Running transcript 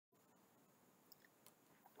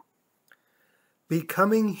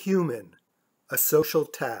Becoming Human, a Social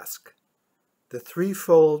Task. The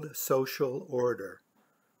Threefold Social Order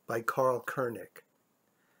by Karl König.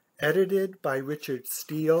 Edited by Richard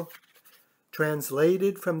Steele.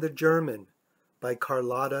 Translated from the German by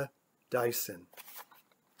Carlotta Dyson.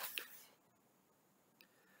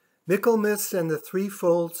 Michaelmas and the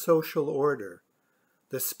Threefold Social Order.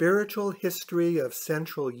 The Spiritual History of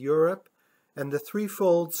Central Europe and the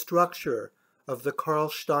Threefold Structure of the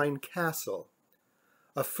Karlstejn Castle.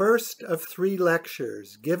 A first of 3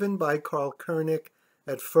 lectures given by Karl König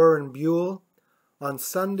at Föhrenbühl on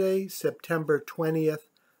Sunday, September 20th,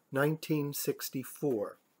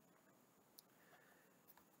 1964.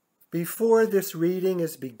 Before this reading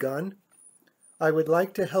is begun, I would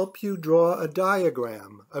like to help you draw a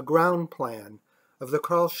diagram, a ground plan, of the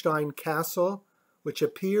Karlstejn Castle, which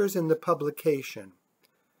appears in the publication.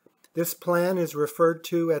 This plan is referred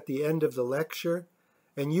to at the end of the lecture,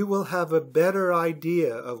 and you will have a better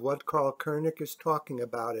idea of what Karl König is talking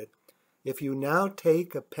about it if you now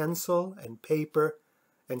take a pencil and paper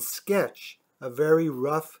and sketch a very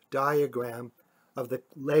rough diagram of the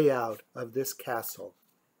layout of this castle.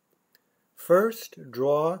 First,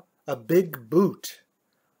 draw a big boot,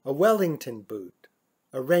 a Wellington boot,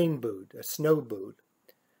 a rain boot, a snow boot,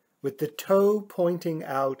 with the toe pointing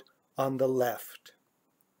out on the left.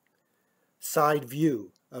 Side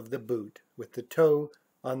view of the boot with the toe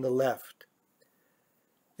on the left.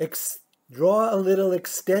 Draw a little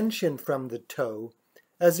extension from the toe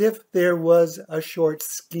as if there was a short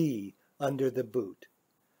ski under the boot.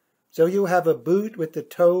 So you have a boot with the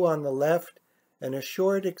toe on the left and a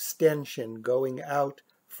short extension going out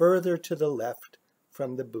further to the left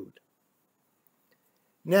from the boot.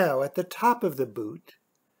 Now at the top of the boot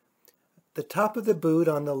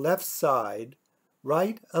on the left side,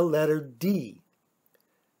 write a letter D.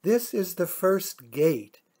 This is the first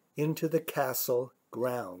gate into the castle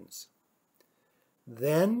grounds.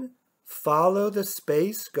 Then follow the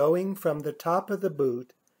space going from the top of the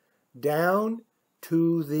boot down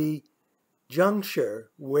to the juncture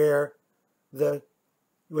where the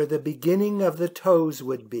beginning of the toes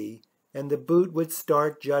would be, and the boot would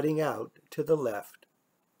start jutting out to the left.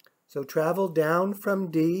 So travel down from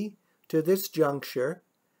D to this juncture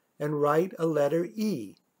and write a letter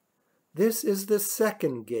E. This is the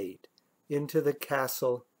second gate into the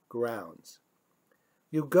castle grounds.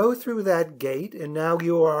 You go through that gate, and now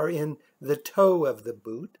you are in the toe of the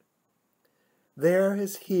boot. There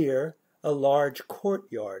is here a large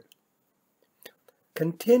courtyard.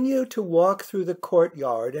 Continue to walk through the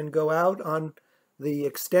courtyard and go out on the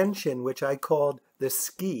extension which I called the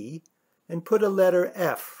ski and put a letter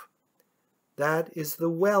F. That is the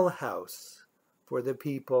well house for the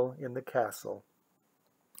people in the castle.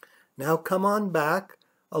 Now come on back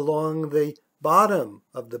along the bottom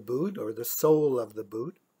of the boot, or the sole of the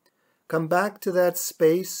boot. Come back to that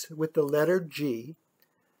space with the letter G,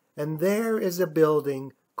 and there is a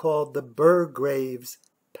building called the Burgrave's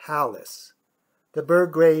Palace. The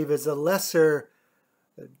Burgrave is a lesser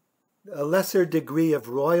degree of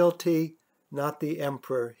royalty, not the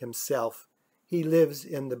emperor himself. He lives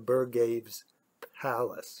in the Burgrave's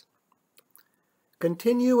Palace.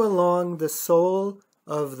 Continue along the sole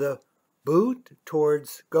of the boot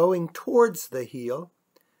going towards the heel,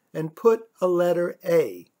 and put a letter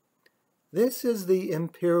A. This is the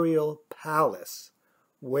imperial palace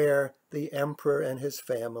where the emperor and his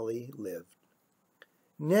family lived.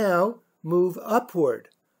 Now move upward,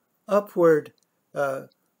 going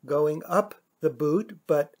up the boot,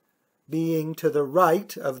 but being to the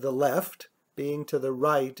right of the left, being to the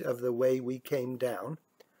right of the way we came down,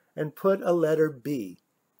 and put a letter B.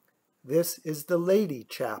 This is the Lady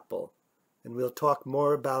Chapel, and we'll talk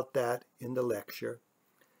more about that in the lecture.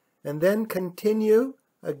 And then continue,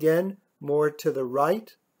 again, more to the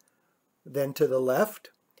right, then to the left.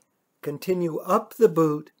 Continue up the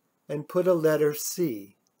boot and put a letter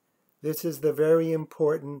C. This is the very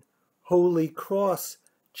important Holy Cross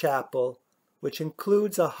Chapel, which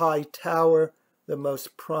includes a high tower, the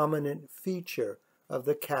most prominent feature of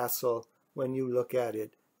the castle when you look at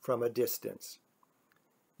it from a distance.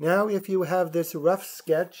 Now, if you have this rough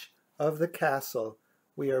sketch of the castle,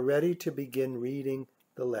 we are ready to begin reading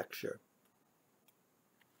the lecture.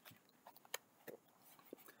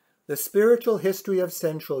 The Spiritual History of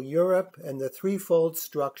Central Europe and the Threefold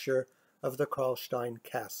Structure of the Karlstejn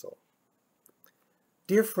Castle.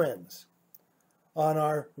 Dear friends, on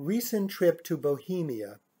our recent trip to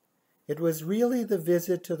Bohemia, it was really the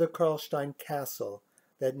visit to the Karlstejn Castle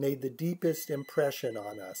that made the deepest impression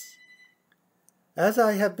on us. As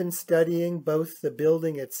I have been studying both the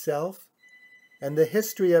building itself and the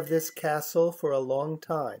history of this castle for a long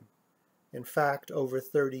time, in fact over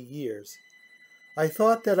 30 years, I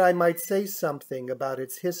thought that I might say something about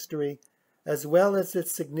its history as well as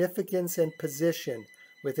its significance and position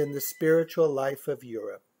within the spiritual life of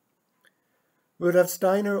Europe. Rudolf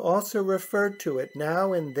Steiner also referred to it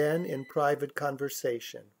now and then in private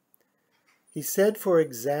conversation. He said, for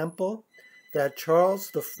example, that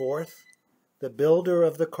Charles IV, the builder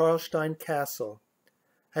of the Karlstejn castle,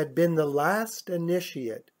 had been the last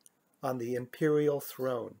initiate on the imperial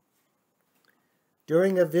throne.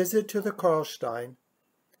 During a visit to the Karlstejn,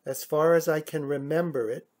 as far as I can remember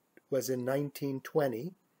it, was in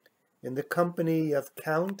 1920, in the company of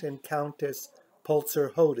Count and Countess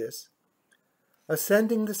Pulzer-Hodis,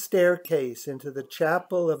 ascending the staircase into the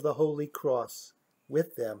chapel of the Holy Cross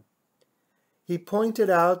with them, he pointed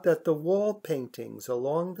out that the wall paintings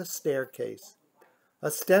along the staircase,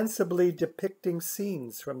 ostensibly depicting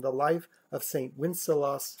scenes from the life of St.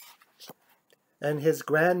 Wenceslaus and his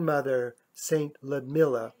grandmother, St.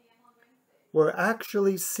 Ludmilla, were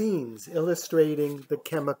actually scenes illustrating the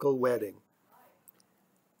chemical wedding.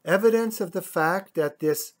 Evidence of the fact that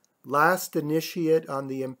this last initiate on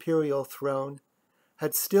the imperial throne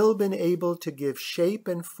had still been able to give shape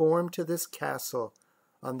and form to this castle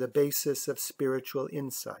on the basis of spiritual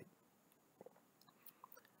insight.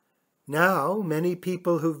 Now, many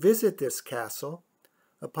people who visit this castle,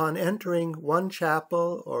 upon entering one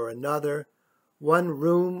chapel or another, one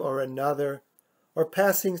room or another, or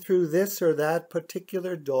passing through this or that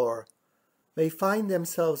particular door, may find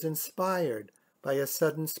themselves inspired by a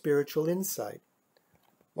sudden spiritual insight,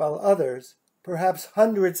 while others, perhaps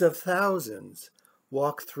hundreds of thousands,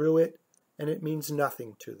 walk through it and it means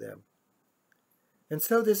nothing to them. And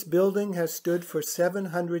so this building has stood for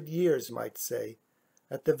 700 years, might say,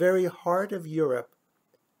 at the very heart of Europe,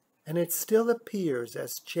 and it still appears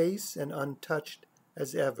as chaste and untouched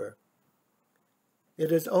as ever.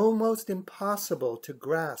 It is almost impossible to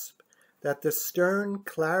grasp that the stern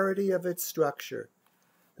clarity of its structure,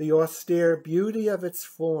 the austere beauty of its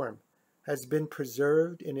form, has been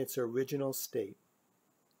preserved in its original state.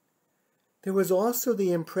 There was also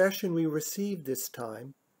the impression we received this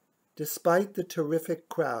time, despite the terrific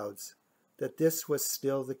crowds, that this was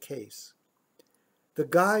still the case. The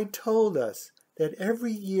guide told us that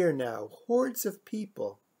every year now hordes of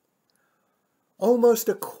people, almost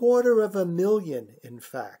 250,000 in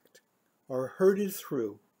fact, are herded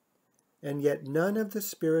through, and yet none of the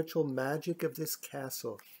spiritual magic of this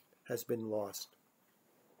castle has been lost.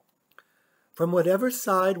 From whatever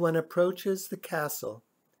side one approaches the castle,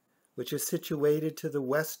 which is situated to the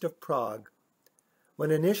west of Prague, one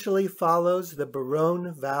initially follows the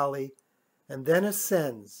Baronne Valley and then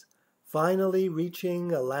ascends, finally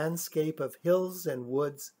reaching a landscape of hills and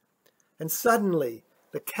woods, and suddenly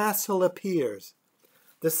the castle appears,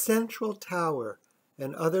 the central tower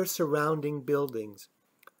and other surrounding buildings,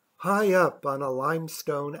 high up on a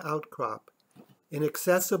limestone outcrop,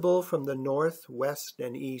 inaccessible from the north, west,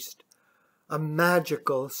 and east, a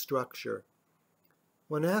magical structure.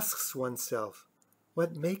 One asks oneself,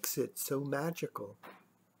 what makes it so magical?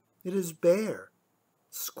 It is bare,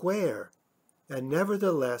 square, and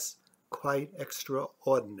nevertheless quite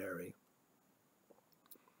extraordinary.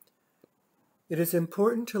 It is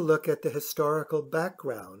important to look at the historical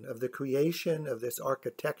background of the creation of this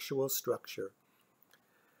architectural structure.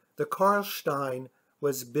 The Karlstejn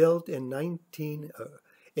was built in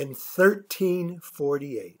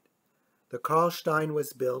 1348. The Karlstejn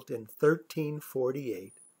was built in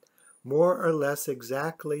 1348, more or less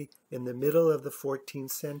exactly in the middle of the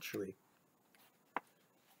 14th century.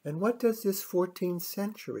 And what does this 14th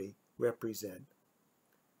century represent?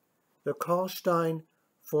 The Karlstejn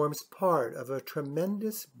forms part of a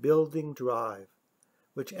tremendous building drive,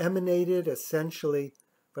 which emanated essentially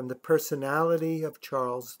from the personality of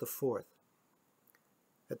Charles IV.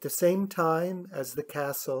 At the same time as the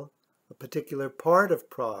castle, a particular part of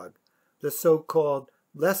Prague, the so-called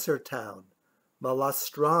lesser town,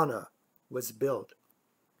 Malastrana, was built.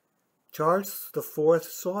 Charles IV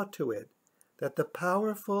saw to it that the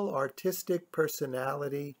powerful artistic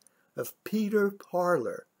personality of Peter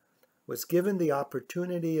Parler was given the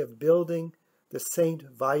opportunity of building the St.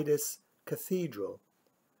 Vitus Cathedral.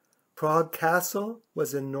 Prague Castle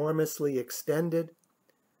was enormously extended.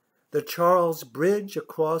 The Charles Bridge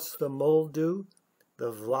across the Moldau,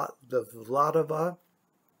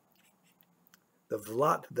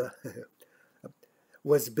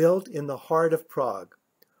 was built in the heart of Prague.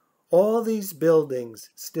 All these buildings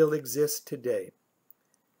still exist today.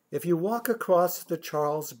 If you walk across the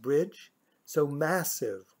Charles Bridge, so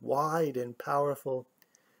massive, wide, and powerful,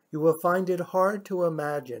 you will find it hard to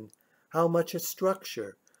imagine how much a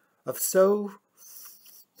structure of so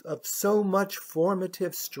of so much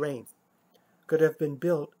formative strength could have been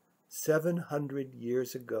built 700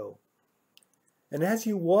 years ago. And as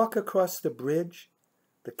you walk across the bridge,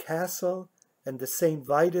 the castle and the St.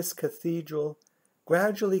 Vitus Cathedral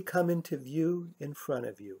gradually come into view in front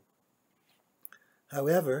of you.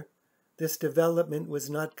 However, this development was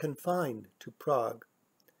not confined to Prague.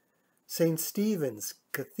 St. Stephen's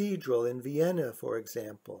Cathedral in Vienna, for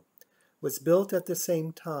example, was built at the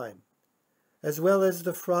same time, as well as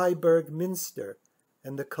the Freiburg Minster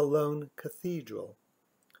and the Cologne Cathedral.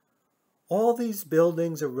 All these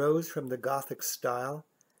buildings arose from the Gothic style,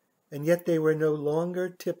 and yet they were no longer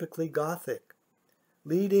typically Gothic,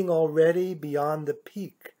 leading already beyond the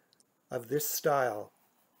peak of this style,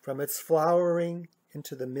 from its flowering in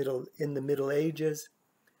the Middle Ages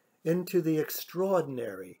into the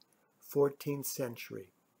extraordinary 14th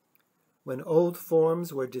century, when old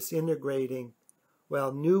forms were disintegrating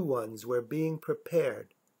while new ones were being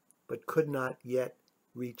prepared but could not yet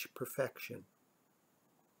reach perfection.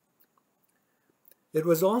 It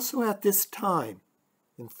was also at this time,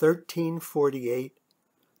 in 1348,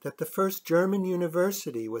 that the first German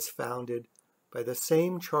university was founded by the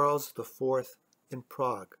same Charles IV in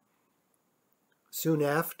Prague. Soon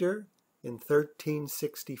after, in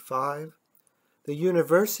 1365, the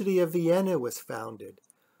University of Vienna was founded,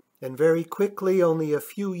 and very quickly, only a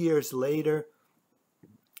few years later,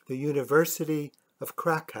 the University of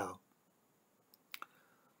Krakow.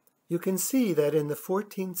 You can see that in the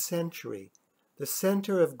 14th century, the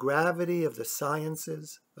center of gravity of the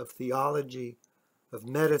sciences, of theology, of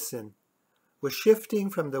medicine, was shifting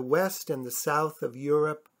from the west and the south of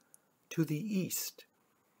Europe to the east.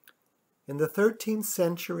 In the 13th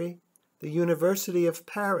century, the University of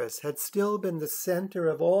Paris had still been the center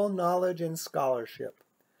of all knowledge and scholarship,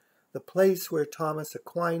 the place where Thomas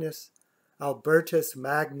Aquinas, Albertus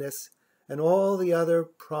Magnus, and all the other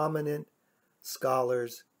prominent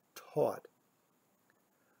scholars taught.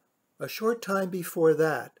 A short time before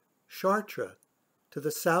that, Chartres, to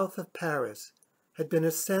the south of Paris, had been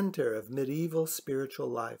a center of medieval spiritual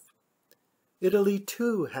life. Italy,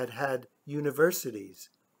 too, had had universities,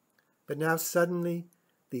 but now suddenly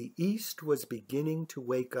the East was beginning to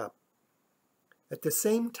wake up. At the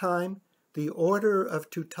same time, the Order of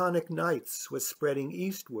Teutonic Knights was spreading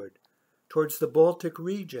eastward, towards the Baltic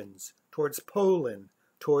regions, towards Poland,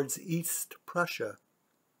 towards East Prussia.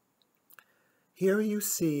 Here you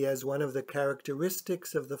see, as one of the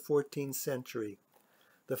characteristics of the 14th century,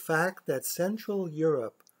 the fact that Central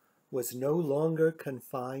Europe was no longer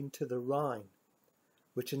confined to the Rhine,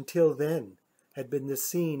 which until then had been the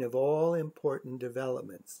scene of all important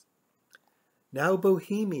developments. Now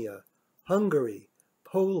Bohemia, Hungary,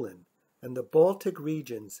 Poland, and the Baltic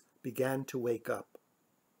regions began to wake up.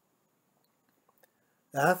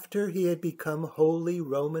 After he had become Holy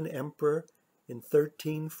Roman Emperor in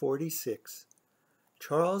 1346,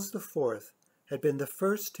 Charles IV had been the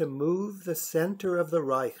first to move the center of the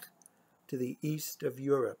Reich to the east of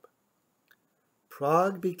Europe.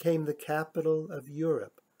 Prague became the capital of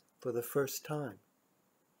Europe for the first time,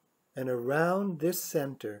 and around this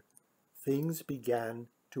center things began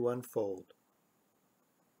to unfold.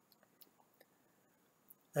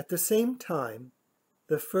 At the same time,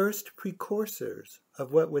 the first precursors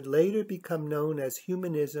of what would later become known as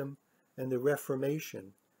humanism and the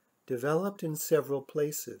Reformation developed in several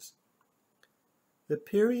places. The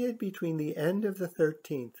period between the end of the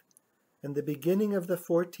 13th and the beginning of the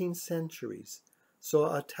 14th centuries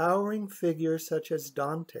saw a towering figure such as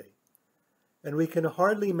Dante, and we can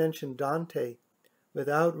hardly mention Dante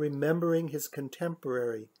without remembering his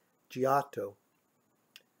contemporary Giotto.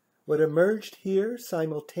 What emerged here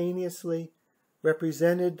simultaneously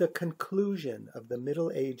represented the conclusion of the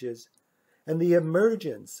Middle Ages and the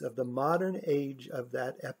emergence of the modern age of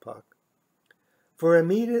that epoch. For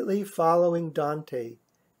immediately following Dante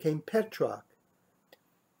came Petrarch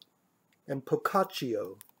and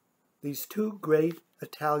Boccaccio, these two great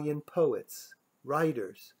Italian poets,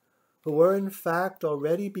 writers, who were in fact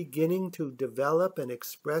already beginning to develop and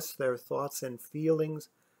express their thoughts and feelings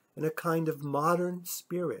in a kind of modern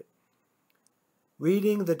spirit.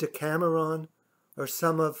 Reading the Decameron or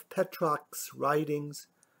some of Petrarch's writings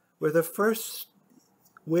where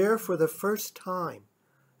for the first time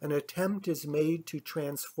an attempt is made to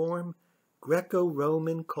transform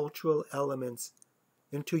Greco-Roman cultural elements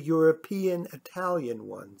into European Italian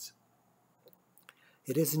ones.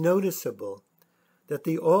 It is noticeable that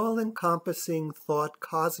the all-encompassing thought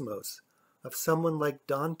cosmos of someone like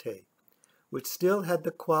Dante, which still had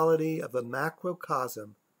the quality of a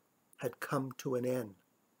macrocosm, had come to an end.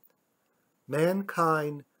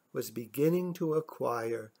 Mankind was beginning to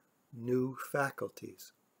acquire new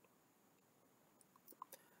faculties.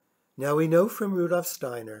 Now we know from Rudolf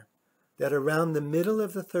Steiner that around the middle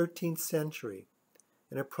of the 13th century,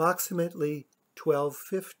 in approximately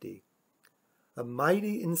 1250, a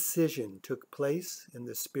mighty incision took place in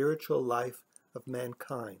the spiritual life of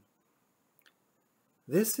mankind.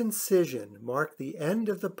 This incision marked the end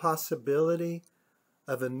of the possibility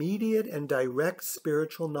of immediate and direct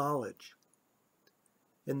spiritual knowledge.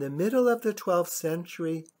 In the middle of the 12th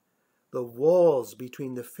century, the walls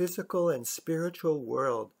between the physical and spiritual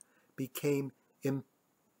world became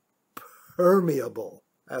impermeable,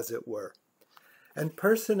 as it were, and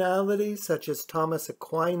personalities such as Thomas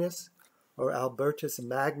Aquinas or Albertus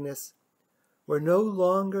Magnus were no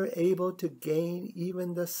longer able to gain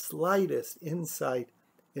even the slightest insight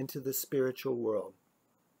into the spiritual world.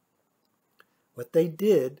 What they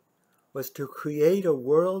did was to create a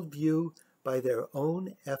worldview by their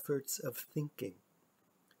own efforts of thinking.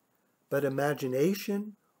 But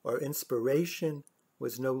imagination or inspiration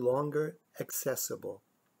was no longer accessible.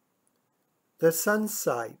 The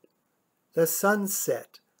sunset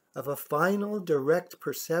of a final direct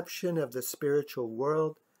perception of the spiritual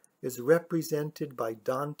world is represented by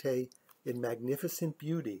Dante in magnificent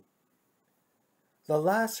beauty. The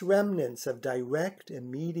last remnants of direct,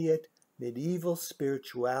 immediate, medieval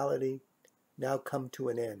spirituality now come to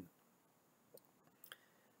an end.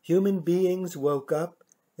 Human beings woke up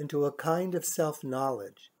into a kind of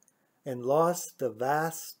self-knowledge and lost the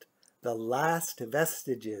last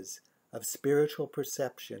vestiges of spiritual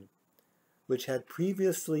perception, which had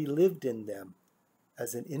previously lived in them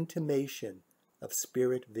as an intimation of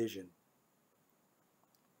spirit vision.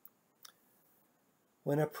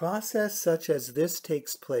 When a process such as this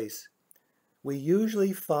takes place, we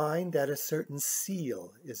usually find that a certain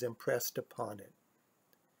seal is impressed upon it.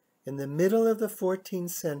 In the middle of the 14th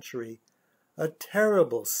century, a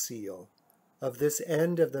terrible seal of this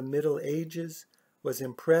end of the Middle Ages was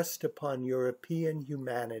impressed upon European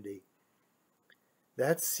humanity.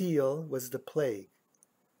 That seal was the plague,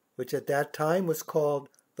 which at that time was called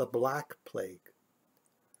the Black Plague.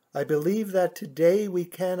 I believe that today we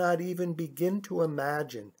cannot even begin to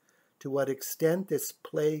imagine to what extent this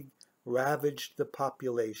plague ravaged the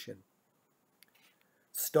population.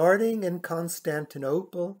 Starting in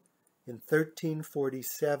Constantinople in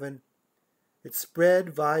 1347, it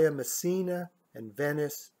spread via Messina and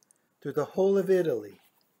Venice through the whole of Italy,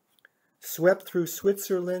 swept through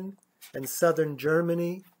Switzerland and southern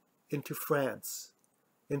Germany into France,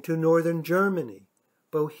 into northern Germany,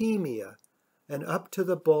 Bohemia, and up to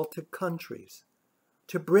the Baltic countries,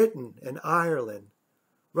 to Britain and Ireland,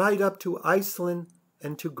 right up to Iceland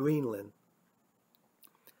and to Greenland.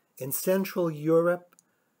 In Central Europe,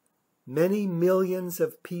 many millions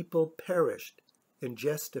of people perished in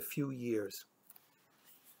just a few years.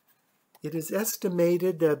 It is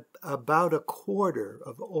estimated that about a quarter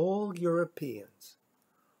of all Europeans,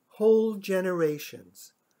 whole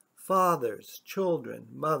generations, fathers, children,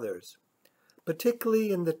 mothers,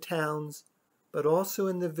 particularly in the towns, but also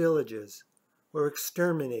in the villages, were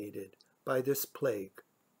exterminated by this plague.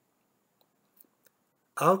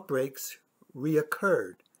 Outbreaks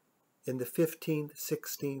reoccurred in the 15th,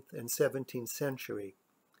 16th, and 17th century,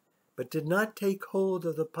 but did not take hold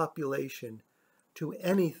of the population to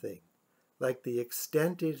anything like the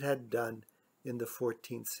extent it had done in the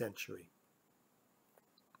 14th century.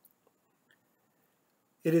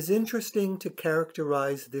 It is interesting to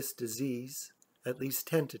characterize this disease, at least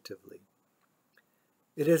tentatively.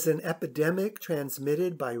 It is an epidemic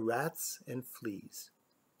transmitted by rats and fleas.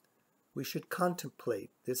 We should contemplate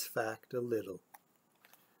this fact a little.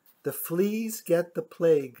 The fleas get the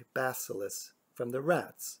plague bacillus from the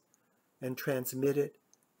rats and transmit it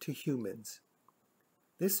to humans.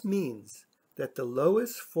 This means that the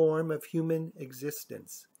lowest form of human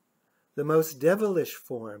existence, the most devilish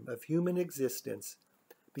form of human existence,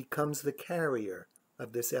 becomes the carrier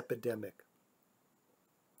of this epidemic.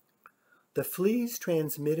 The fleas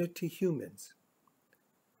transmit it to humans.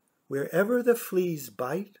 Wherever the fleas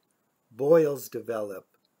bite, boils develop,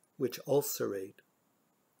 which ulcerate.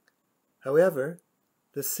 However,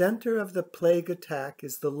 the center of the plague attack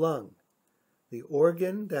is the lung, the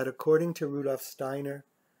organ that, according to Rudolf Steiner,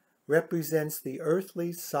 represents the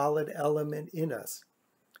earthly solid element in us,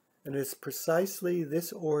 and is precisely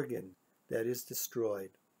this organ that is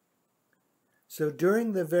destroyed. So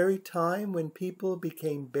during the very time when people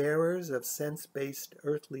became bearers of sense-based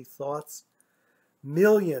earthly thoughts,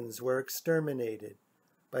 millions were exterminated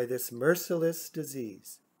by this merciless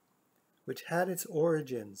disease, which had its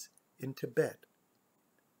origins in Tibet.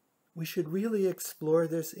 We should really explore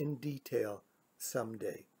this in detail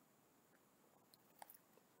someday.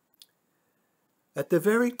 At the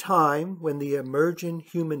very time when the emergent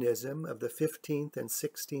humanism of the 15th and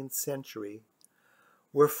 16th century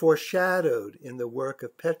were foreshadowed in the work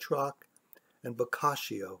of Petrarch and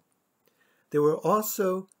Boccaccio, there were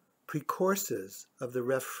also precursors of the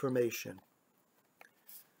Reformation.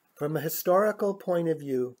 From a historical point of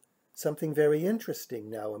view, something very interesting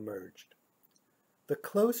now emerged: the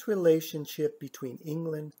close relationship between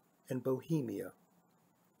England and Bohemia.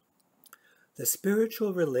 The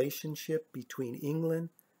spiritual relationship between England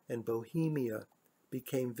and Bohemia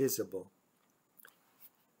became visible.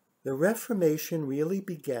 The Reformation really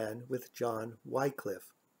began with John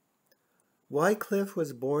Wycliffe. Wycliffe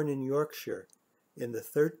was born in Yorkshire in the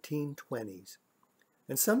 1320s,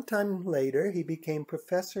 and sometime later he became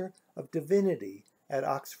professor of divinity at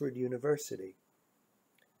Oxford University.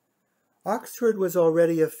 Oxford was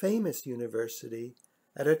already a famous university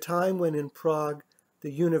at a time when in Prague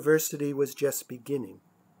the university was just beginning.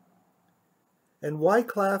 And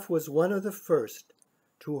Wycliffe was one of the first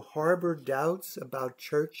to harbor doubts about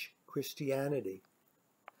church Christianity,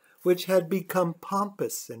 which had become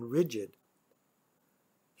pompous and rigid.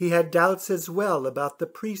 He had doubts as well about the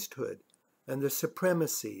priesthood and the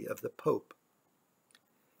supremacy of the Pope.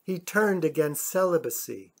 He turned against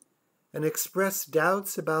celibacy and expressed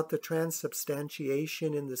doubts about the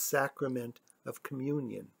transubstantiation in the sacrament of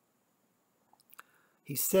communion.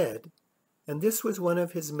 He said, and this was one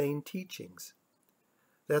of his main teachings,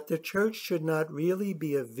 that the church should not really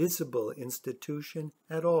be a visible institution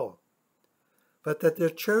at all, but that the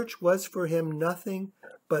church was for him nothing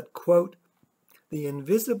but, quote, the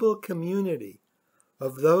invisible community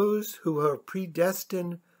of those who are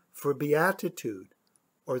predestined for beatitude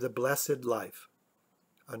or the blessed life,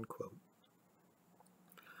 unquote.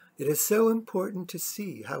 It is so important to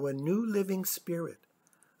see how a new living spirit,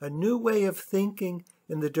 a new way of thinking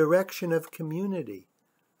in the direction of community,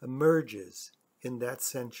 emerges in that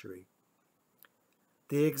century.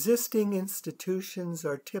 The existing institutions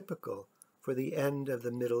are typical for the end of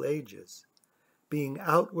the Middle Ages, being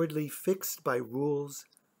outwardly fixed by rules,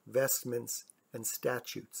 vestments, and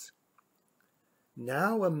statutes.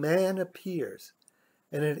 Now a man appears,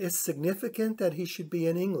 and it is significant that he should be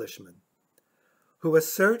an Englishman, who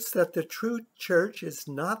asserts that the true church is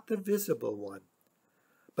not the visible one,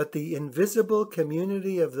 but the invisible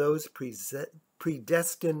community of those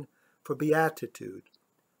predestined for beatitude,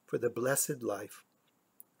 for the blessed life.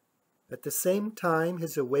 At the same time,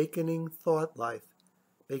 his awakening thought life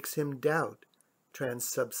makes him doubt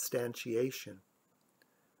transubstantiation.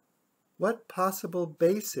 What possible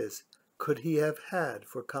basis could he have had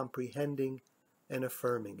for comprehending and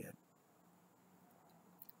affirming it?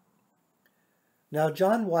 Now,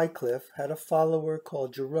 John Wycliffe had a follower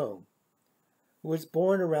called Jerome, who was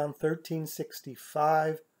born around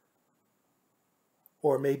 1365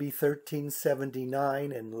 or maybe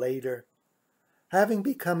 1379 and later, having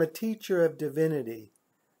become a teacher of divinity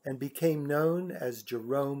and became known as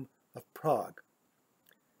Jerome of Prague.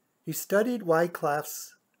 He studied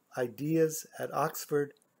Wycliffe's ideas at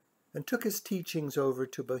Oxford and took his teachings over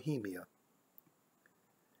to Bohemia.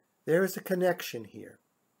 There is a connection here.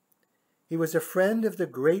 He was a friend of the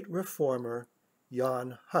great reformer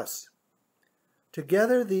Jan Hus.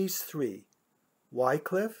 Together these three,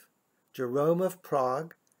 Wycliffe, Jerome of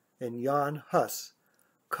Prague, and Jan Hus,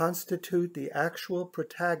 constitute the actual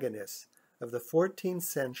protagonists of the 14th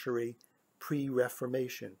century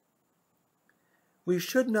pre-Reformation. We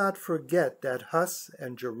should not forget that Hus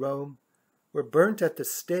and Jerome were burnt at the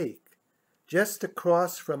stake just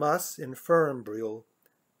across from us in Firmbrühl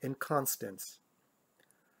in Constance.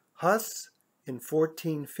 Hus in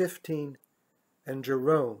 1415 and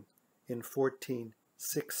Jerome in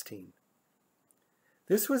 1416.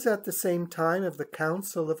 This was at the same time of the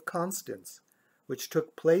Council of Constance, which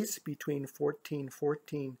took place between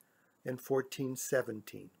 1414 and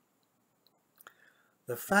 1417.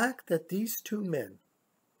 The fact that these two men,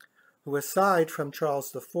 who aside from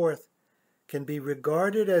Charles IV, can be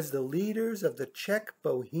regarded as the leaders of the Czech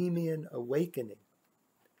Bohemian awakening,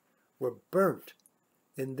 were burnt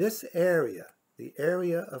in this area, the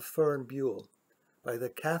area of Firmbrühl, by the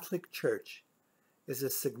Catholic Church, is a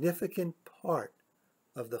significant part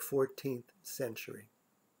of the 14th century.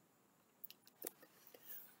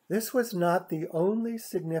 This was not the only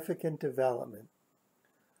significant development.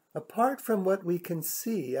 Apart from what we can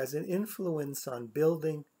see as an influence on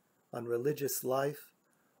building, on religious life,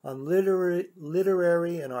 on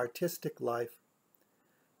literary and artistic life,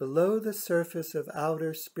 below the surface of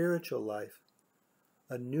outer spiritual life,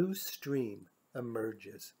 a new stream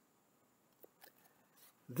emerges.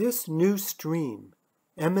 This new stream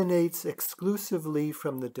emanates exclusively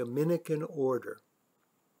from the Dominican order.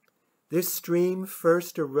 This stream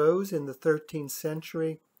first arose in the 13th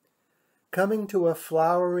century, coming to a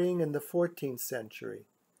flowering in the 14th century,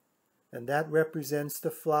 and that represents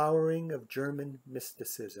the flowering of German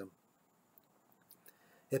mysticism.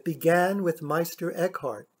 It began with Meister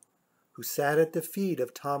Eckhart, who sat at the feet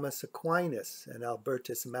of Thomas Aquinas and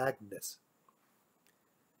Albertus Magnus.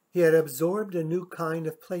 He had absorbed a new kind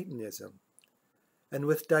of Platonism, and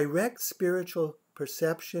with direct spiritual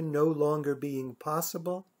perception no longer being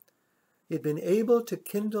possible, he had been able to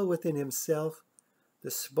kindle within himself the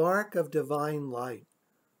spark of divine light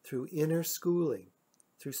through inner schooling,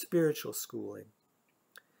 through spiritual schooling.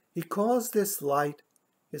 He calls this light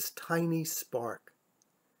his tiny spark,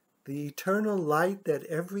 the eternal light that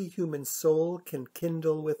every human soul can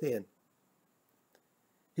kindle within.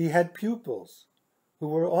 He had pupils who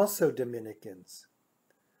were also Dominicans.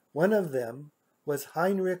 One of them was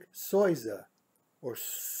Heinrich Soisa, or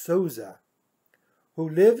Sosa, who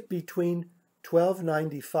lived between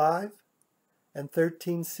 1295 and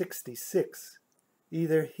 1366,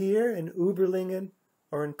 either here in Uberlingen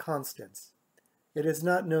or in Constance. It is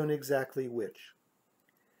not known exactly which.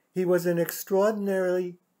 He was an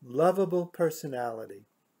extraordinarily lovable personality,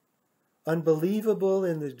 unbelievable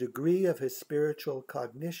in the degree of his spiritual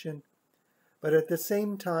cognition, but at the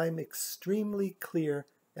same time extremely clear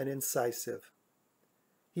and incisive.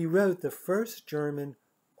 He wrote the first German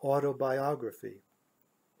autobiography.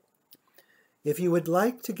 If you would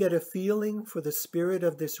like to get a feeling for the spirit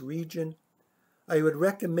of this region, I would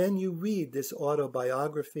recommend you read this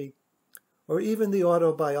autobiography, or even the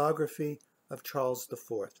autobiography of Charles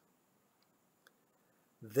IV.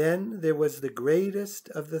 Then there was the greatest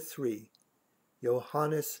of the three,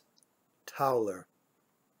 Johannes Tauler,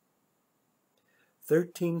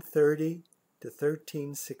 1330 to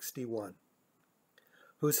 1361,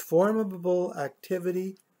 whose formidable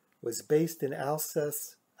activity was based in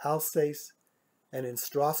Alsace, and in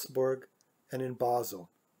Strasbourg and in Basel.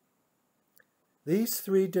 These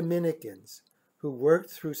three Dominicans, who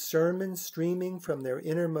worked through sermons streaming from their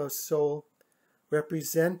innermost soul,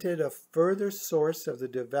 represented a further source of the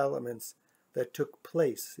developments that took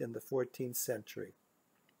place in the 14th century.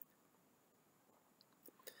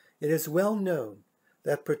 It is well known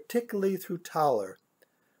that particularly through Tauler,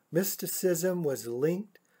 mysticism was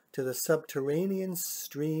linked to the subterranean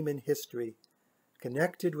stream in history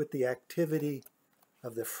connected with the activity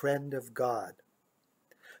of the Friend of God.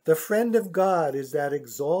 The Friend of God is that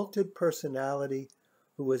exalted personality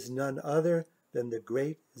who was none other than the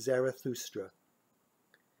great Zarathustra.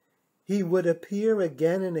 He would appear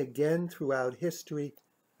again and again throughout history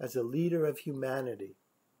as a leader of humanity.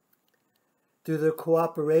 Through the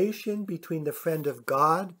cooperation between the Friend of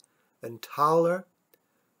God and Tauler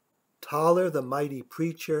the mighty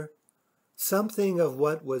preacher, something of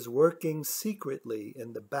what was working secretly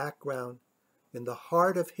in the background, in the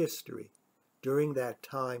heart of history during that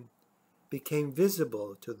time, became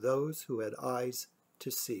visible to those who had eyes to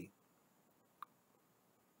see.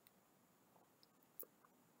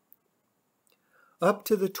 Up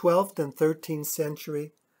to the 12th and 13th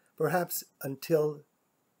century, perhaps until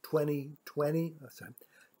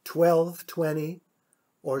 1220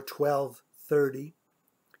 or 1230,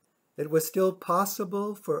 it was still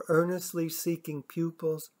possible for earnestly seeking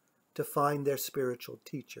pupils to find their spiritual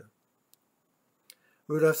teacher.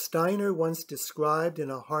 Rudolf Steiner once described in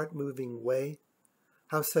a heart-moving way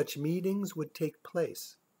how such meetings would take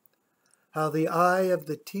place, how the eye of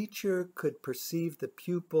the teacher could perceive the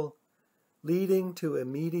pupil, leading to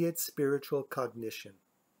immediate spiritual cognition.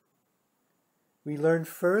 We learn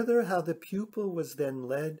further how the pupil was then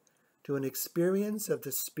led to an experience of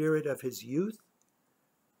the spirit of his youth,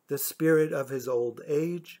 the spirit of his old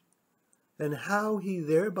age, and how he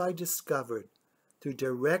thereby discovered, through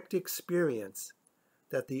direct experience,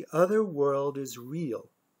 that the other world is real,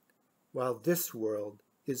 while this world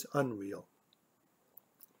is unreal.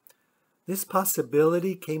 This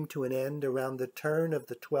possibility came to an end around the turn of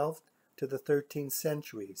the 12th to the 13th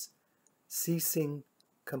centuries, ceasing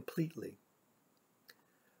completely.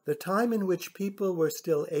 The time in which people were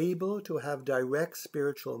still able to have direct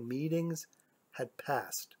spiritual meetings had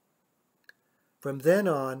passed. From then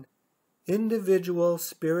on, individual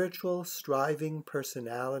spiritual striving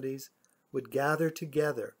personalities would gather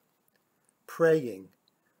together, praying,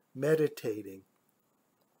 meditating,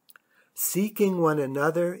 seeking one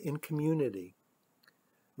another in community,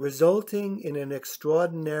 resulting in an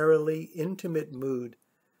extraordinarily intimate mood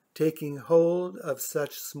taking hold of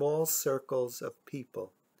such small circles of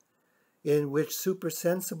people, in which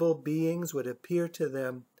supersensible beings would appear to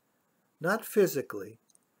them, not physically,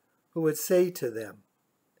 who would say to them,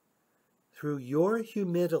 through your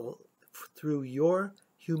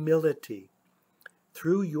humility.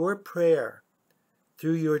 Through your prayer,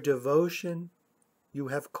 through your devotion, you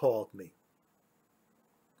have called me.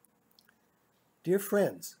 Dear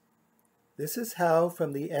friends, this is how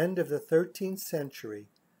from the end of the 13th century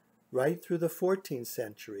right through the 14th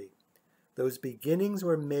century, those beginnings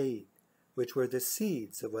were made which were the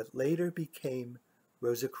seeds of what later became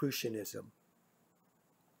Rosicrucianism.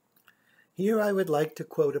 Here I would like to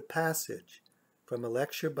quote a passage from a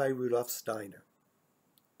lecture by Rudolf Steiner.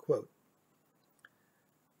 Quote,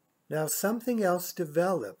 "Now something else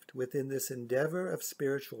developed within this endeavor of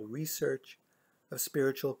spiritual research, of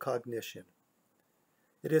spiritual cognition.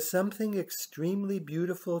 It is something extremely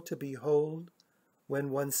beautiful to behold when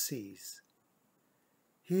one sees.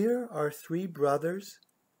 Here are 3 brothers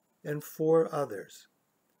and 4 others.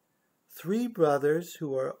 3 brothers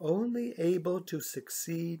who are only able to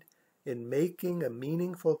succeed in making a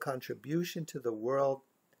meaningful contribution to the world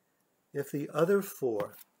if the other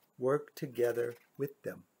 4 work together with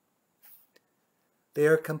them. They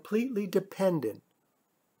are completely dependent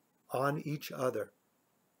on each other.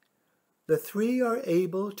 The 3 are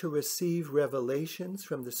able to receive revelations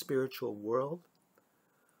from the spiritual world,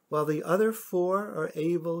 while the other 4 are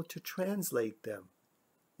able to translate them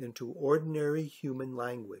into ordinary human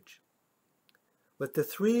language. What the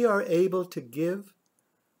 3 are able to give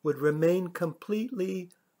would remain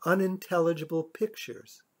completely unintelligible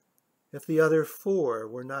pictures if the other 4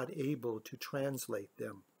 were not able to translate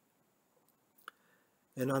them.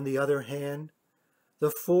 And on the other hand,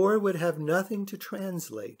 the 4 would have nothing to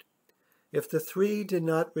translate if the 3 did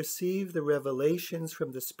not receive the revelations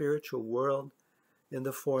from the spiritual world in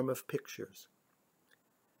the form of pictures.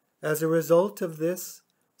 As a result of this,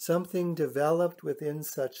 something developed within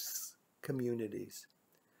such communities,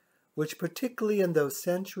 which particularly in those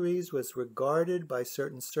centuries was regarded by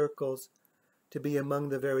certain circles to be among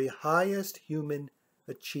the very highest human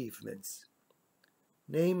achievements,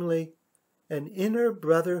 namely, an inner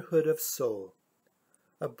brotherhood of soul,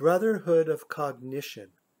 a brotherhood of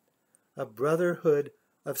cognition, a brotherhood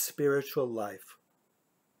of spiritual life.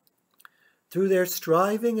 Through their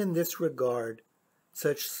striving in this regard,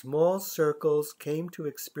 such small circles came to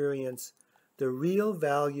experience the real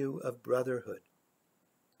value of brotherhood.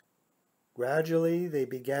 Gradually, they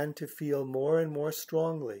began to feel more and more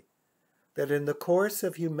strongly that in the course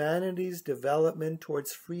of humanity's development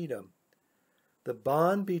towards freedom, the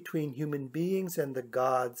bond between human beings and the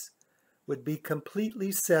gods would be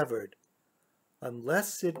completely severed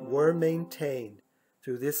unless it were maintained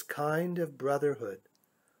through this kind of brotherhood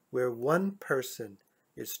where one person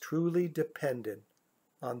is truly dependent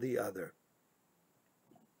on the other."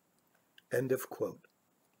 End of quote.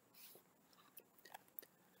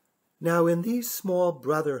 Now in these small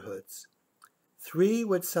brotherhoods, 3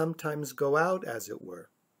 would sometimes go out, as it were,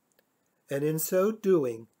 and in so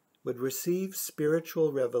doing would receive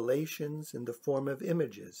spiritual revelations in the form of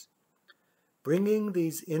images, bringing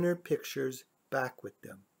these inner pictures back with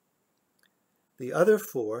them. The other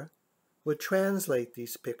 4 would translate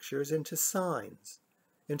these pictures into signs,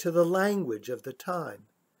 into the language of the time,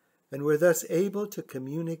 and were thus able to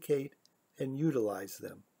communicate and utilize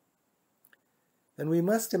them. And we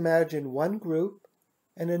must imagine one group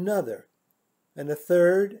and another, and a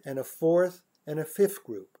third and a fourth and a 5th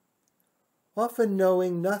group, often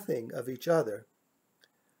knowing nothing of each other,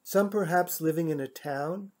 some perhaps living in a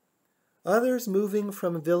town, others moving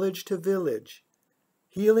from village to village,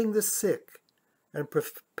 healing the sick and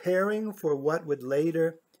preparing for what would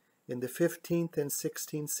later, in the 15th and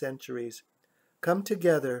 16th centuries, come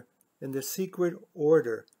together in the secret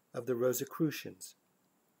order of the Rosicrucians.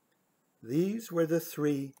 These were the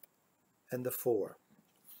 3 and the 4.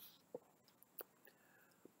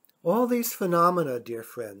 All these phenomena, dear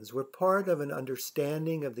friends, were part of an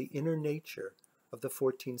understanding of the inner nature of the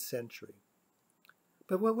 14th century.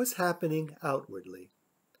 But what was happening outwardly?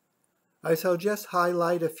 I shall just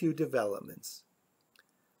highlight a few developments.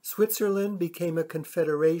 Switzerland became a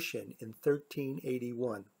confederation in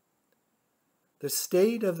 1381. The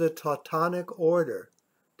state of the Teutonic Order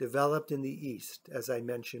developed in the East, as I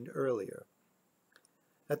mentioned earlier.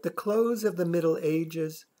 At the close of the Middle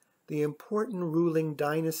Ages, the important ruling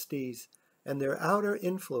dynasties and their outer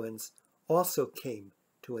influence also came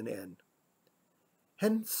to an end.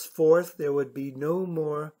 Henceforth there would be no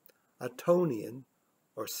more Ottonian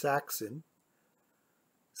or Saxon,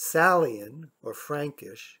 Salian or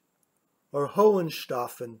Frankish, or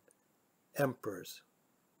Hohenstaufen emperors.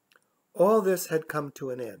 All this had come to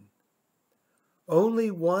an end. Only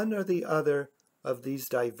one or the other of these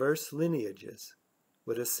diverse lineages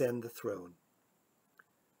would ascend the throne.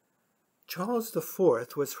 Charles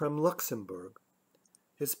IV was from Luxembourg.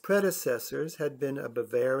 His predecessors had been a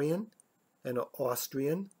Bavarian, an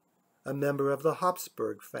Austrian, a member of the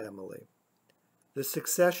Habsburg family. The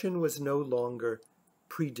succession was no longer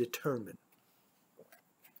predetermined.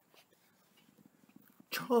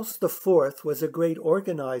 Charles IV was a great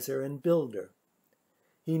organizer and builder.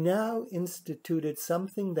 He now instituted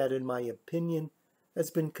something that, in my opinion,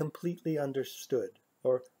 has been completely understood,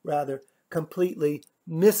 or rather, completely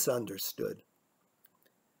misunderstood.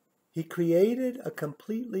 He created a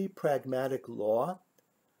completely pragmatic law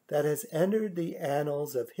that has entered the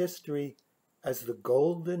annals of history as the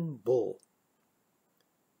Golden Bull.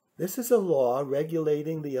 This is a law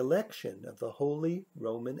regulating the election of the Holy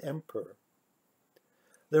Roman Emperor.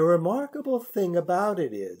 The remarkable thing about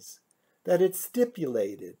it is that it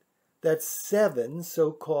stipulated that 7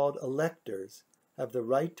 so-called electors have the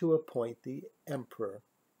right to appoint the emperor.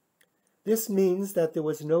 This means that there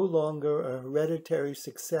was no longer a hereditary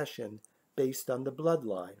succession based on the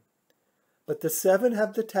bloodline, but the 7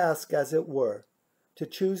 have the task, as it were, to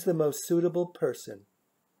choose the most suitable person.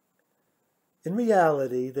 In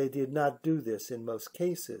reality, they did not do this in most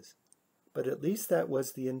cases, but at least that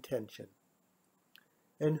was the intention.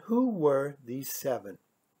 And who were these 7?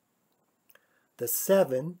 The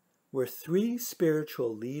 7 were 3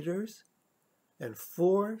 spiritual leaders and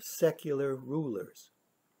 4 secular rulers.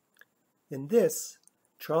 In this,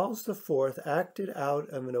 Charles IV acted out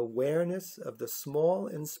of an awareness of the small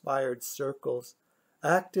inspired circles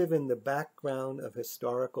active in the background of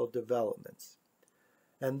historical developments.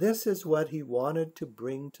 And this is what he wanted to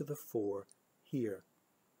bring to the fore here.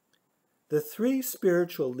 The 3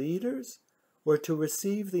 spiritual leaders were to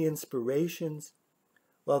receive the inspirations,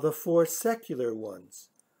 while the 4 secular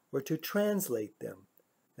ones were to translate them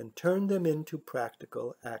and turn them into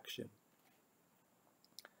practical action.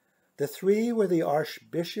 The 3 were the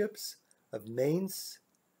archbishops of Mainz,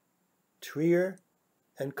 Trier,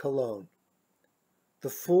 and Cologne. The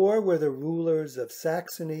 4 were the rulers of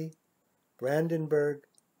Saxony, Brandenburg,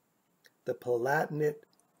 the Palatinate,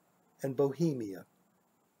 and Bohemia.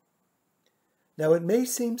 Now it may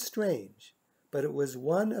seem strange, but it was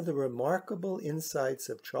one of the remarkable insights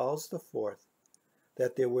of Charles IV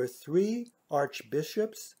that there were 3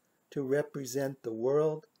 archbishops to represent the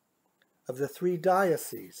world of the 3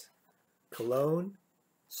 dioceses. Cologne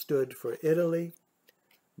stood for Italy,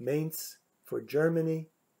 Mainz for Germany,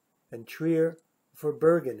 and Trier for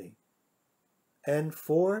Burgundy, and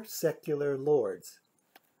 4 secular lords.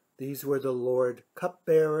 These were the Lord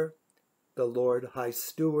Cupbearer, the Lord High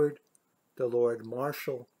Steward, the Lord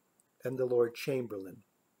Marshal, and the Lord Chamberlain.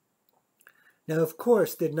 Now, of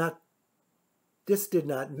course, this did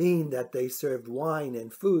not mean that they served wine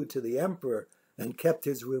and food to the emperor and kept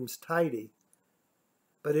his rooms tidy,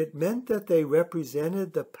 but it meant that they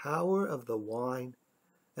represented the power of the wine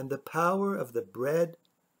and the power of the bread,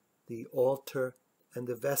 the altar, and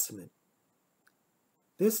the vestment.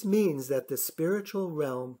 This means that the spiritual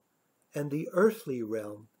realm and the earthly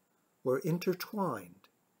realm were intertwined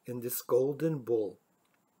in this golden bull.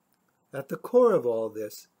 At the core of all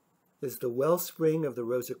this is the wellspring of the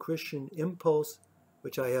Rosicrucian impulse,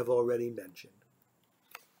 which I have already mentioned.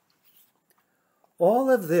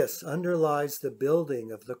 All of this underlies the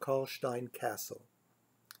building of the Karlstejn castle.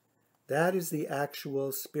 That is the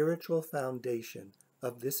actual spiritual foundation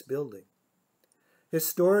of this building.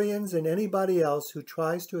 Historians and anybody else who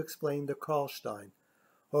tries to explain the Karlstejn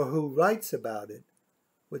or who writes about it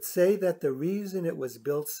would say that the reason it was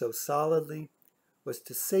built so solidly was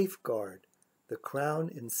to safeguard the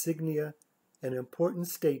crown insignia and important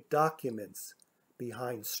state documents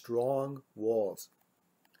behind strong walls.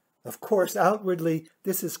 Of course, outwardly,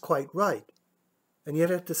 this is quite right, and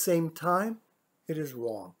yet at the same time, it is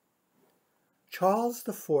wrong. Charles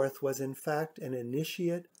IV was in fact an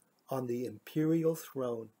initiate on the imperial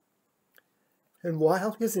throne, and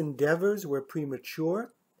while his endeavors were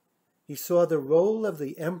premature, he saw the role of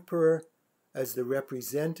the emperor as the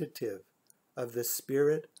representative of the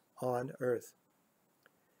spirit on earth.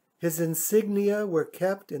 His insignia were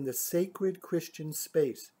kept in the sacred Christian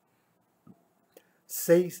space.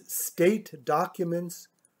 State documents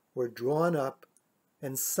were drawn up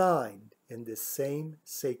and signed in this same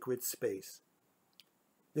sacred space.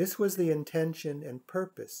 This was the intention and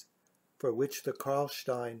purpose for which the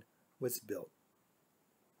Karlstejn was built.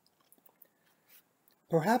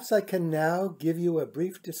 Perhaps I can now give you a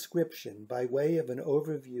brief description by way of an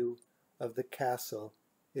overview of the castle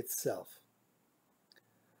itself.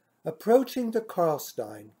 Approaching the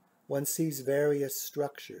Karlstejn, one sees various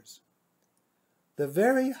structures. The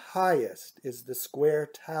very highest is the square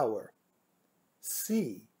tower,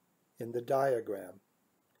 C in the diagram.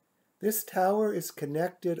 This tower is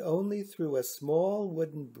connected only through a small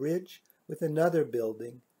wooden bridge with another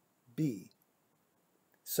building, B,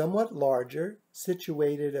 somewhat larger,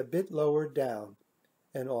 situated a bit lower down,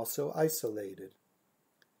 and also isolated.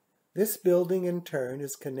 This building in turn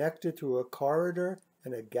is connected through a corridor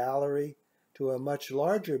and a gallery to a much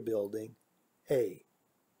larger building, A.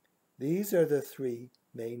 These are the three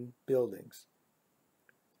main buildings.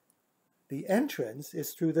 The entrance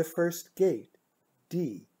is through the first gate,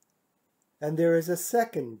 D, and there is a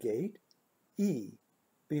second gate, E,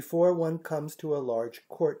 before one comes to a large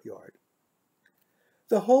courtyard.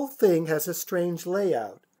 The whole thing has a strange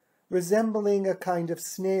layout, resembling a kind of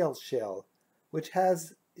snail shell, which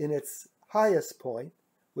has as its highest point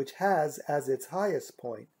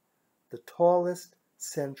the tallest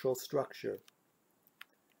central structure.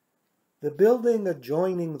 The building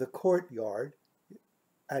adjoining the courtyard,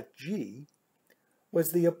 at G,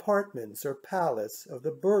 was the apartments or palace of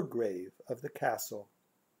the burgrave of the castle.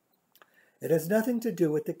 It has nothing to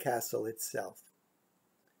do with the castle itself.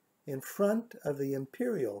 In front of the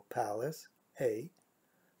imperial palace, A,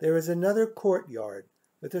 there is another courtyard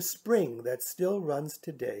with a spring that still runs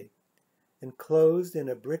today, enclosed in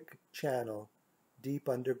a brick channel deep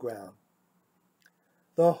underground.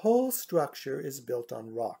 The whole structure is built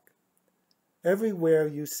on rock. Everywhere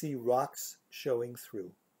you see rocks showing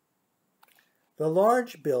through. The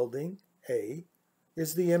large building, A,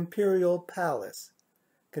 is the imperial palace,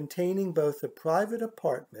 containing both the private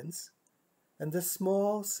apartments and the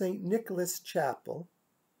small St. Nicholas Chapel,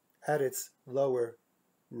 at its lower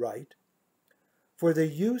right, for the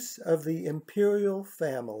use of the imperial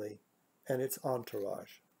family and its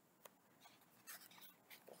entourage.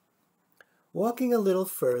 Walking a little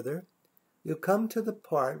further, you come to the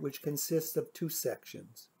part which consists of two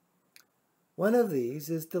sections. One of these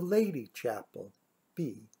is the Lady Chapel,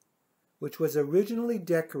 B, which was originally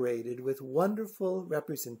decorated with wonderful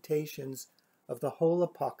representations of the whole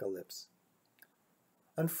apocalypse.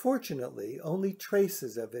 Unfortunately, only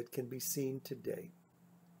traces of it can be seen today.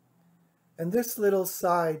 And this little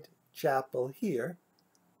side chapel here,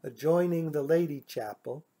 adjoining the Lady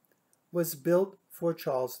Chapel, was built for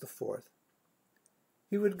Charles IV.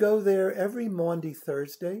 He would go there every Maundy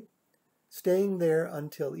Thursday, staying there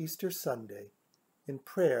until Easter Sunday, in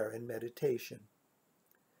prayer and meditation.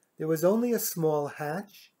 There was only a small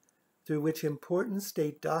hatch through which important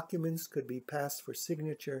state documents could be passed for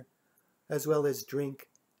signature, as well as drink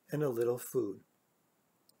and a little food.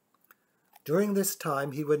 During this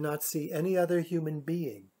time, he would not see any other human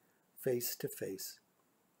being face to face.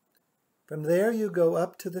 From there you go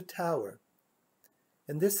up to the tower.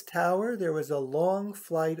 In this tower there was a long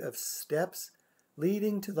flight of steps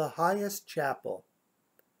leading to the highest chapel,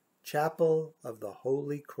 Chapel of the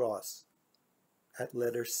Holy Cross, at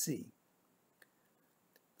letter C.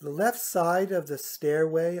 The left side of the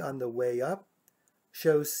stairway on the way up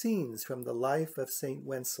shows scenes from the life of St.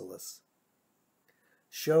 Wenceslas,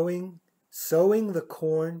 sowing the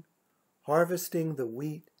corn, harvesting the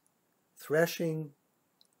wheat, threshing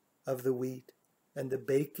of the wheat, and the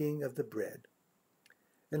baking of the bread.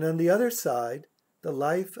 And on the other side, the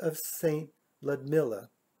life of St. Ludmilla,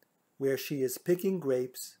 where she is picking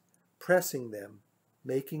grapes, pressing them,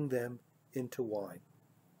 making them into wine.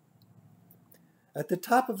 At the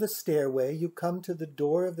top of the stairway, you come to the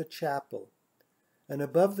door of the chapel, and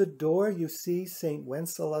above the door you see St.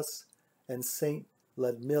 Wenceslas and St.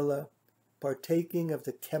 Ludmilla partaking of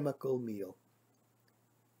the chemical meal.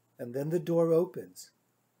 And then the door opens,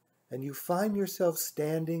 and you find yourself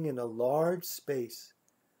standing in a large space,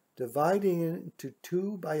 dividing it into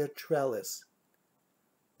two by a trellis,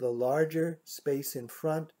 the larger space in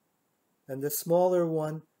front and the smaller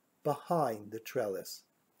one behind the trellis.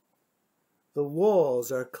 The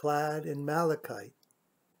walls are clad in malachite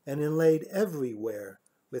and inlaid everywhere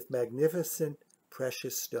with magnificent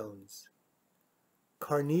precious stones,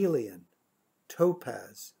 carnelian,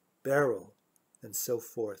 topaz, beryl, and so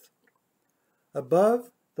forth.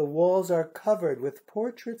 Above, the walls are covered with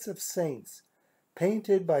portraits of saints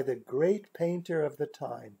painted by the great painter of the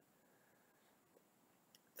time,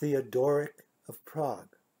 Theodoric of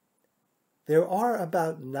Prague. There are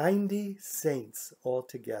about 90 saints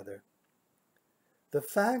altogether. The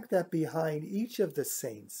fact that behind each of the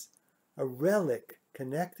saints a relic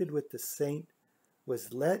connected with the saint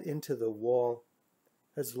was let into the wall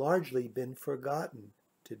has largely been forgotten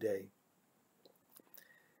today.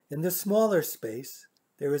 In the smaller space,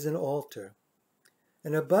 there is an altar,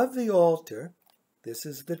 and above the altar, this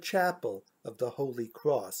is the chapel of the Holy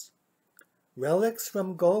Cross, relics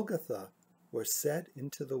from Golgotha were set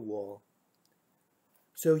into the wall.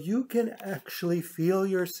 So you can actually feel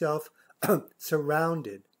yourself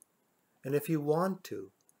surrounded and if you want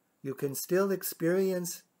to, you can still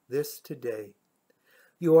experience this today.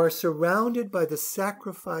 You are surrounded by the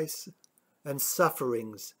sacrifice and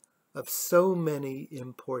sufferings of so many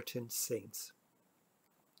important saints.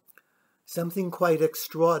 Something quite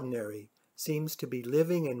extraordinary seems to be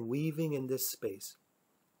living and weaving in this space.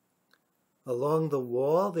 Along the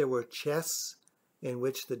wall there were chests in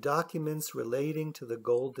which the documents relating to the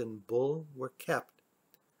Golden Bull were kept,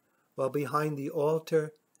 while behind the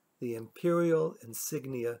altar the imperial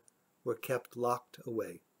insignia were kept locked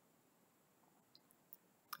away.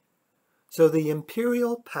 So the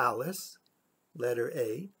imperial palace, letter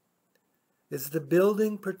A, is the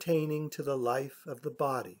building pertaining to the life of the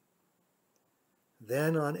body.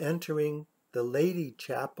 Then on entering the Lady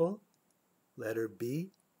Chapel, letter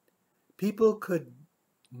B, people could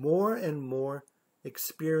more and more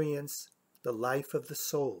experience the life of the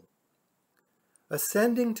soul.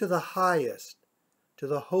 Ascending to the highest, to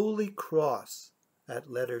the Holy Cross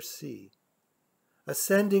at letter C,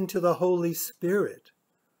 ascending to the Holy Spirit,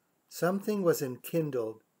 something was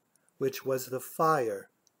enkindled, which was the fire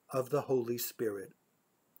of the Holy Spirit.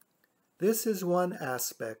 This is one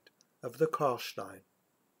aspect of the Karlstejn.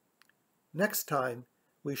 Next time,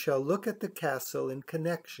 we shall look at the castle in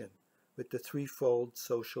connection with the threefold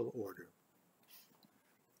social order.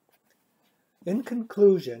 In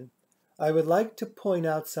conclusion, I would like to point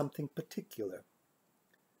out something particular.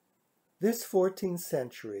 This 14th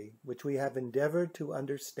century, which we have endeavored to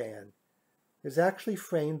understand, is actually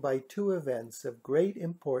framed by two events of great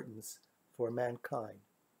importance for mankind.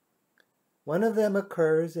 One of them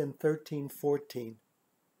occurs in 1314,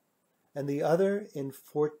 and the other in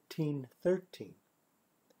 1413.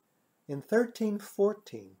 In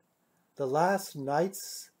 1314, the last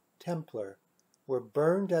Knights Templar were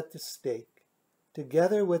burned at the stake,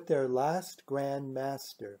 together with their last Grand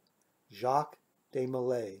Master, Jacques de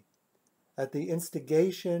Molay, at the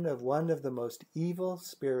instigation of one of the most evil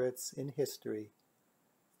spirits in history,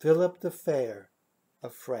 Philip the Fair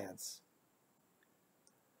of France.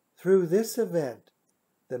 Through this event,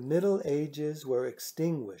 the Middle Ages were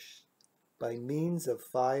extinguished by means of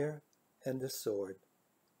fire and the sword.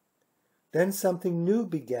 Then something new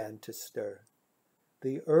began to stir.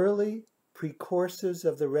 The early precursors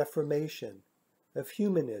of the Reformation, of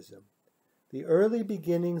humanism, the early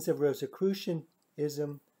beginnings of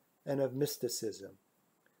Rosicrucianism and of mysticism,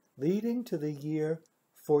 leading to the year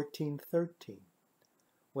 1413,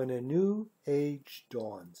 when a new age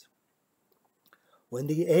dawns, when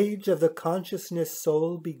the age of the consciousness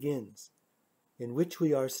soul begins, in which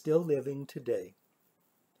we are still living today.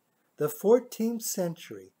 The 14th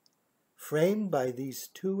century, framed by these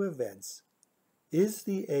two events, is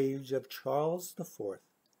the age of Charles IV,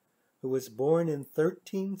 who was born in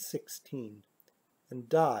 1316 and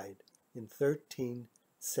died in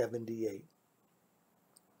 1378.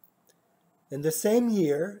 In the same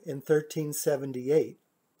year, in 1378,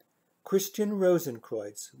 Christian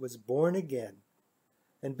Rosenkreuz was born again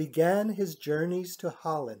and began his journeys to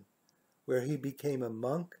Holland, where he became a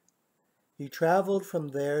monk. He traveled from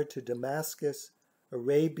there to Damascus,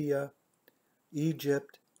 Arabia,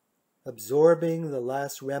 Egypt, absorbing the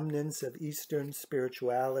last remnants of Eastern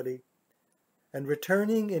spirituality, and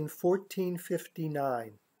returning in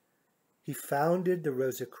 1459, he founded the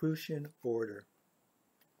Rosicrucian order.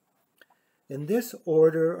 In this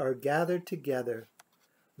order are gathered together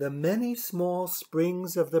the many small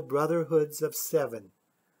springs of the brotherhoods of seven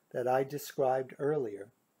that I described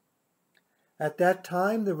earlier. At that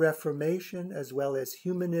time, the Reformation as well as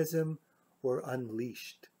humanism were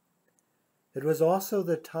unleashed. It was also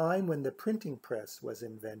the time when the printing press was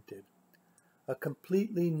invented. A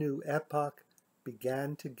completely new epoch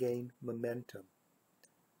began to gain momentum.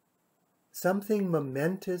 Something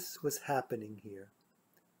momentous was happening here.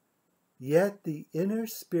 Yet the inner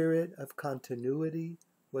spirit of continuity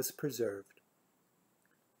was preserved.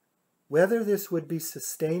 Whether this would be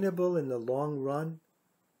sustainable in the long run,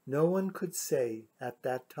 no one could say at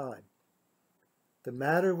that time. The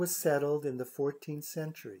matter was settled in the 14th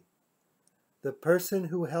century. The person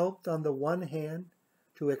who helped on the one hand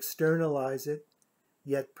to externalize it,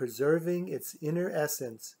 yet preserving its inner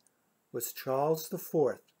essence, was Charles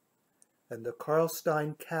IV, and the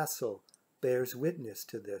Karlstejn castle bears witness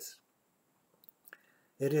to this.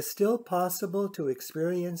 It is still possible to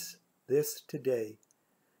experience this today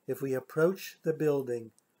if we approach the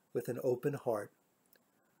building with an open heart.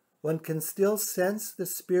 One can still sense the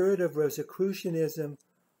spirit of Rosicrucianism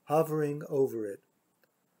hovering over it.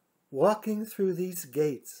 Walking through these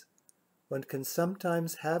gates, one can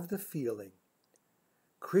sometimes have the feeling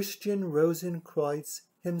Christian Rosenkreuz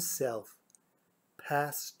himself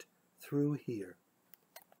passed through here.